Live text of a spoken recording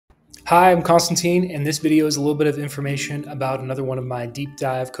Hi, I'm Constantine, and this video is a little bit of information about another one of my deep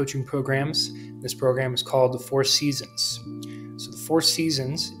dive coaching programs. This program is called the 4 Seasons. So the 4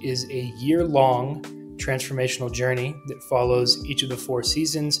 Seasons is a year-long transformational journey that follows each of the 4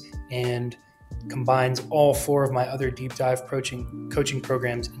 seasons and combines all 4 of my other deep dive coaching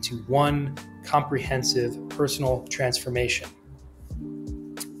programs into one comprehensive personal transformation.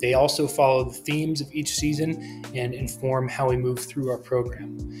 They also follow the themes of each season and inform how we move through our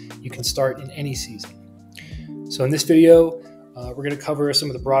program. You can start in any season. So in this video, we're going to cover some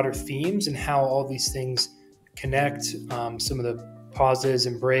of the broader themes and how all these things connect, some of the pauses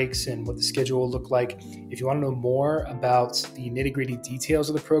and breaks and what the schedule will look like. If you want to know more about the nitty-gritty details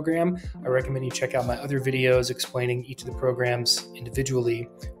of the program, I recommend you check out my other videos explaining each of the programs individually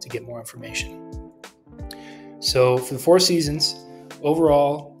to get more information. So for the 4 seasons,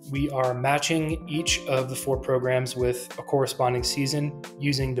 overall, we are matching each of the 4 programs with a corresponding season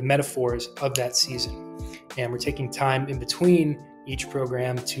using the metaphors of that season. And we're taking time in between each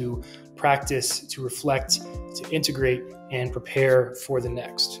program to practice, to reflect, to integrate, and prepare for the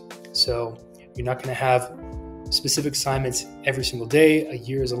next. So you're not going to have specific assignments every single day. A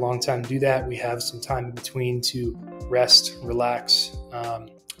year is a long time to do that. We have some time in between to rest, relax,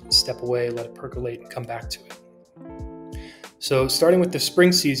 step away, let it percolate, and come back to it. So starting with the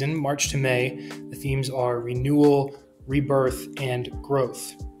spring season, March to May, the themes are renewal, rebirth, and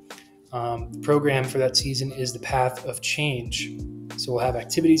growth. The program for that season is the path of change. So we'll have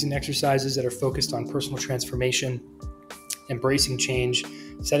activities and exercises that are focused on personal transformation, embracing change,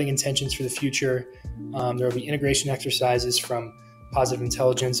 setting intentions for the future. There will be integration exercises from positive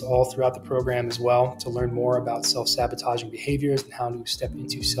intelligence all throughout the program as well to learn more about self-sabotaging behaviors and how to step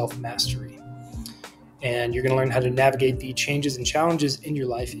into self-mastery. And you're going to learn how to navigate the changes and challenges in your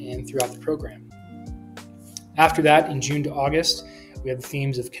life and throughout the program. After that, in June to August, we have the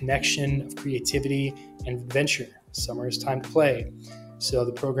themes of connection, of creativity, and adventure. Summer is time to play. So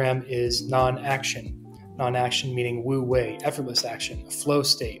the program is non-action. Non-action meaning wu wei, effortless action, a flow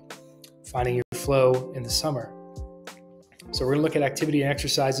state, finding your flow in the summer. So we're going to look at activity and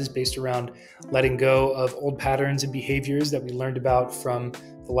exercises based around letting go of old patterns and behaviors that we learned about from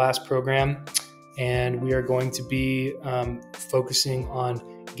the last program. And we are going to be focusing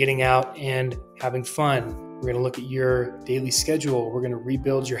on getting out and having fun. We're going to look at your daily schedule. We're going to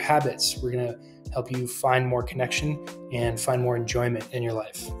rebuild your habits. We're going to help you find more connection and find more enjoyment in your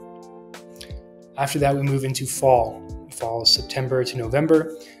life. After that, we move into fall. Fall is September to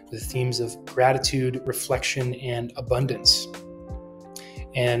November with themes of gratitude, reflection, and abundance.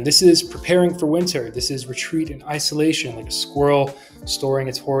 And this is preparing for winter. This is retreat and isolation, like a squirrel storing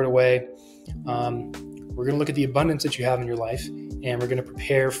its hoard away. We're going to look at the abundance that you have in your life, and we're going to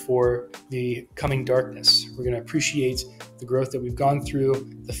prepare for the coming darkness. We're going to appreciate the growth that we've gone through,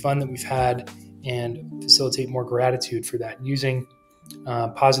 the fun that we've had, and facilitate more gratitude for that using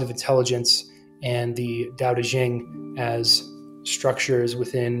positive intelligence and the Tao Te Ching as structures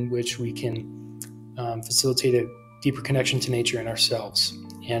within which we can facilitate a deeper connection to nature and ourselves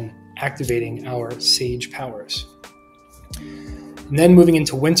and activating our sage powers. And then moving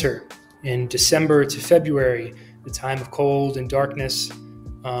into winter. In December to February, the time of cold and darkness,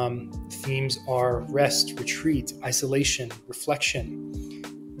 themes are rest, retreat, isolation,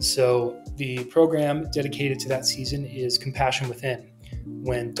 reflection. So the program dedicated to that season is compassion within.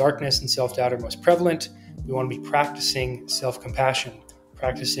 When darkness and self-doubt are most prevalent, we want to be practicing self-compassion,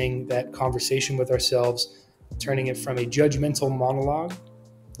 practicing that conversation with ourselves, turning it from a judgmental monologue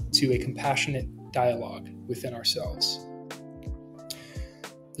to a compassionate dialogue within ourselves.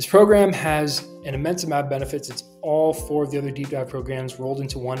 This program has an immense amount of benefits. It's all 4 of the other deep dive programs rolled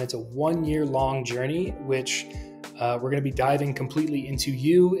into one. It's a 1-year-long journey, which we're going to be diving completely into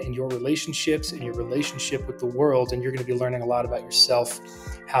you and your relationships and your relationship with the world. And you're going to be learning a lot about yourself,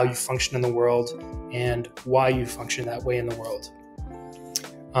 how you function in the world, and why you function that way in the world.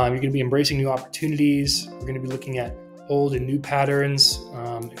 You're going to be embracing new opportunities. We're going to be looking at old and new patterns,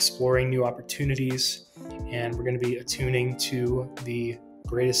 exploring new opportunities, and we're going to be attuning to the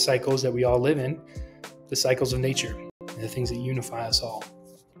greatest cycles that we all live in, the cycles of nature, and the things that unify us all.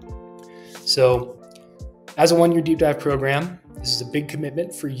 So as a 1-year deep dive program, this is a big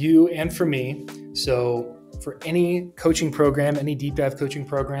commitment for you and for me. So for any coaching program, any deep dive coaching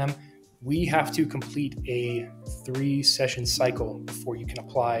program, we have to complete a 3-session cycle before you can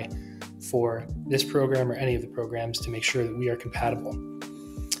apply for this program or any of the programs to make sure that we are compatible.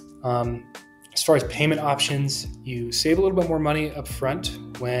 As far as payment options, you save a little bit more money up front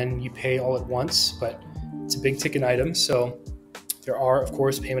when you pay all at once, but it's a big ticket item. So there are, of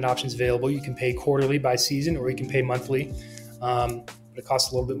course, payment options available. You can pay quarterly by season, or you can pay monthly. But it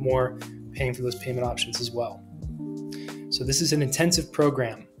costs a little bit more paying for those payment options as well. So this is an intensive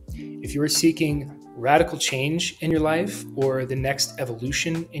program. If you are seeking radical change in your life or the next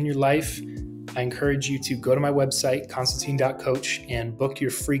evolution in your life, I encourage you to go to my website, Constantine.Coach, and book your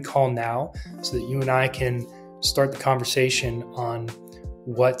free call now so that you and I can start the conversation on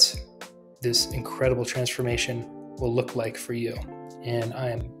what this incredible transformation will look like for you. And I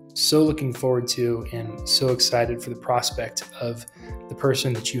am so looking forward to and so excited for the prospect of the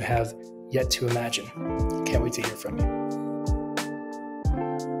person that you have yet to imagine. Can't wait to hear from you.